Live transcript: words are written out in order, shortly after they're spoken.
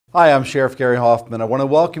Hi, I'm Sheriff Gary Hoffman. I want to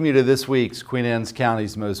welcome you to this week's Queen Anne's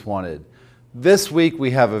County's Most Wanted. This week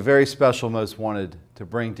we have a very special Most Wanted to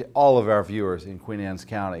bring to all of our viewers in Queen Anne's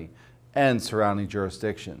County and surrounding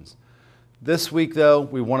jurisdictions. This week though,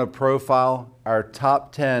 we want to profile our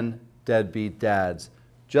top 10 deadbeat dads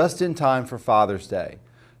just in time for Father's Day.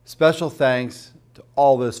 Special thanks to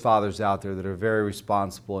all those fathers out there that are very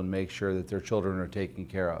responsible and make sure that their children are taken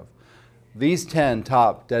care of. These 10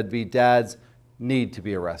 top deadbeat dads need to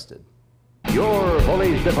be arrested. Your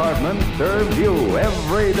police department serves you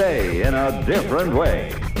every day in a different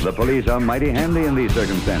way. The police are mighty handy in these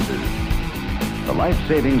circumstances. The life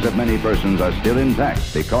savings of many persons are still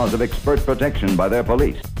intact because of expert protection by their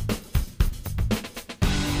police.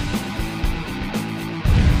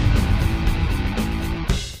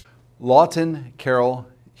 Lawton Carroll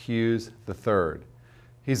Hughes III.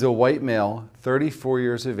 He's a white male, 34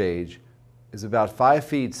 years of age, is about 5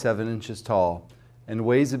 feet 7 inches tall, and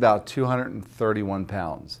weighs about 231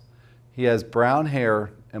 pounds. He has brown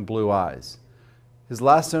hair and blue eyes. His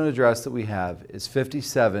last known address that we have is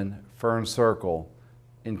 57 Fern Circle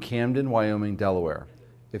in Camden, Wyoming, Delaware.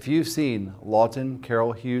 If you've seen Lawton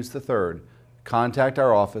Carroll Hughes III, contact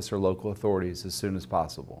our office or local authorities as soon as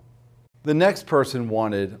possible. The next person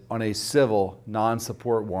wanted on a civil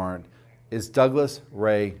non-support warrant is Douglas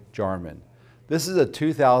Ray Jarman. This is a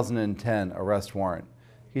 2010 arrest warrant.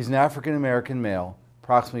 He's an African-American male,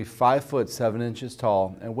 approximately 5 foot 7 inches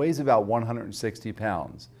tall, and weighs about 160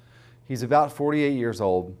 pounds. He's about 48 years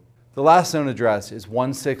old. The last known address is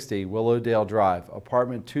 160 Willowdale Drive,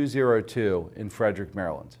 apartment 202 in Frederick,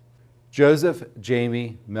 Maryland. Joseph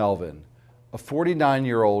Jamie Melvin, a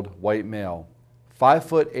 49-year-old white male, 5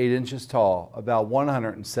 foot 8 inches tall, about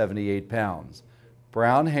 178 pounds,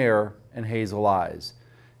 brown hair and hazel eyes.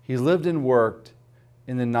 He lived and worked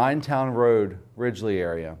in the Ninetown Road, Ridgely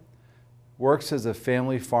area. Works as a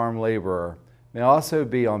family farm laborer, may also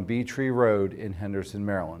be on Bee Tree Road in Henderson,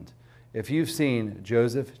 Maryland. If you've seen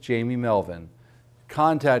Joseph Jamie Melvin,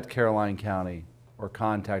 contact Caroline County or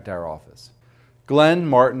contact our office. Glenn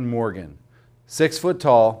Martin Morgan, 6 foot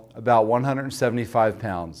tall, about 175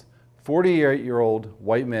 pounds, 48-year-old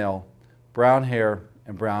white male, brown hair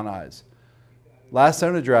and brown eyes. Last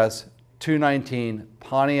known address, 219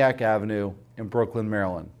 Pontiac Avenue in Brooklyn,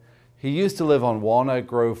 Maryland. He used to live on Walnut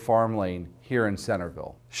Grove Farm Lane here in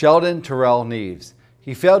Centerville. Sheldon Terrell Neves.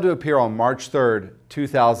 He failed to appear on March 3,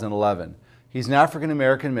 2011. He's an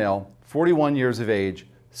African-American male, 41 years of age,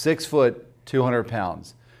 6 foot, 200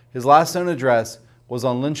 pounds. His last known address was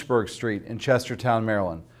on Lynchburg Street in Chestertown,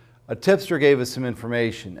 Maryland. A tipster gave us some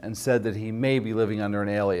information and said that he may be living under an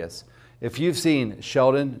alias. If you've seen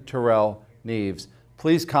Sheldon Terrell Neves,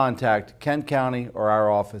 please contact Kent County or our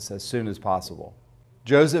office as soon as possible.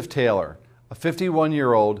 Joseph Taylor, a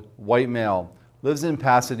 51-year-old white male, lives in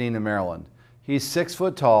Pasadena, Maryland. He's 6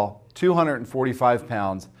 foot tall, 245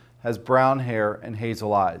 pounds, has brown hair and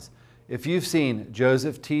hazel eyes. If you've seen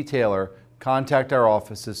Joseph T. Taylor, contact our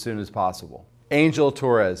office as soon as possible. Angel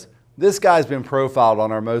Torres. This guy's been profiled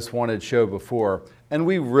on our Most Wanted show before, and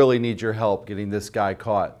we really need your help getting this guy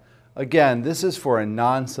caught. Again, this is for a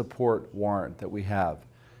non-support warrant that we have.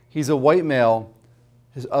 He's a white male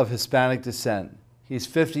of Hispanic descent. He's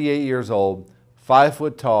 58 years old, 5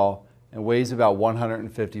 foot tall, and weighs about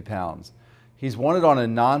 150 pounds. He's wanted on a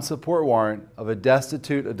non-support warrant of a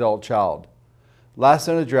destitute adult child. Last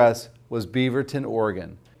known address was Beaverton,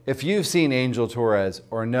 Oregon. If you've seen Angel Torres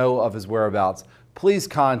or know of his whereabouts, please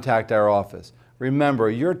contact our office. Remember,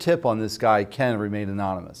 your tip on this guy can remain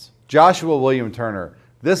anonymous. Joshua William Turner.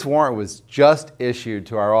 This warrant was just issued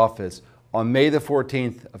to our office on May the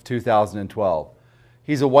 14th of 2012.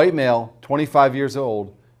 He's a white male, 25 years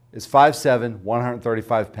old, is 5'7",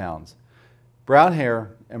 135 pounds, brown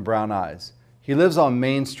hair and brown eyes. He lives on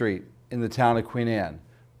Main Street in the town of Queen Anne.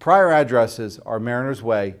 Prior addresses are Mariners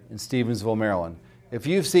Way in Stevensville, Maryland. If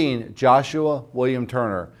you've seen Joshua William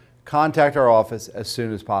Turner, contact our office as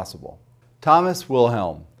soon as possible. Thomas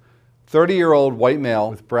Wilhelm, 30-year-old white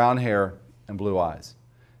male with brown hair and blue eyes.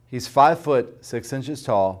 He's 5 foot 6 inches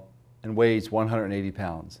tall and weighs 180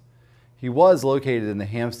 pounds. He was located in the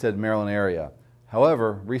Hampstead, Maryland area.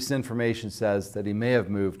 However, recent information says that he may have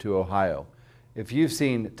moved to Ohio. If you've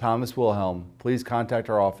seen Thomas Wilhelm, please contact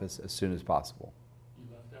our office as soon as possible.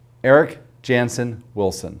 Eric Jansen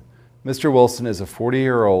Wilson. Mr. Wilson is a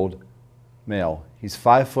 40-year-old male. He's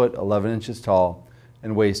 5 foot 11 inches tall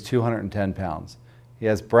and weighs 210 pounds. He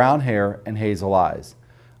has brown hair and hazel eyes.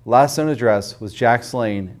 Last known address was Jacks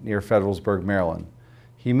Lane near Federalsburg, Maryland.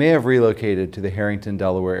 He may have relocated to the Harrington,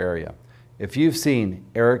 Delaware area. If you've seen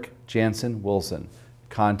Eric Jansen Wilson,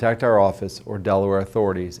 contact our office or Delaware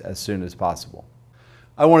authorities as soon as possible.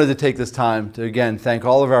 I wanted to take this time to again thank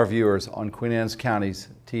all of our viewers on Queen Anne's County's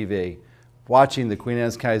TV, watching the Queen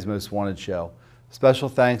Anne's County's Most Wanted show. Special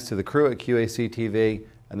thanks to the crew at QAC TV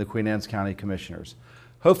and the Queen Anne's County Commissioners.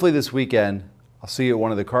 Hopefully this weekend, I'll see you at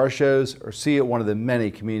one of the car shows or see you at one of the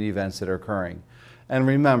many community events that are occurring. And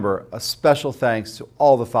remember, a special thanks to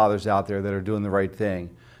all the fathers out there that are doing the right thing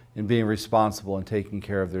and being responsible and taking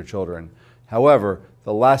care of their children. However,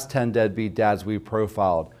 the last 10 deadbeat dads we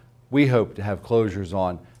profiled, we hope to have closures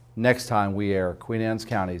on next time we air Queen Anne's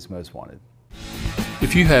County's Most Wanted.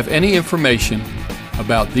 If you have any information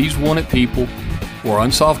about these wanted people or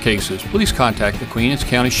unsolved cases, please contact the Queen Anne's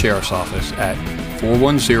County Sheriff's Office at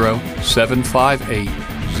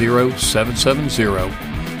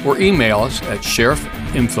 410-758-0770 or email us at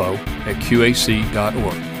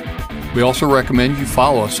sheriffinfo@qac.org. We also recommend you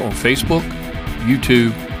follow us on Facebook,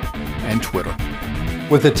 YouTube, and Twitter.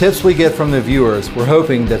 With the tips we get from the viewers, we're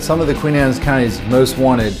hoping that some of the Queen Anne's County's Most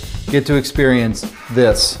Wanted get to experience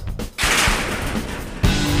this.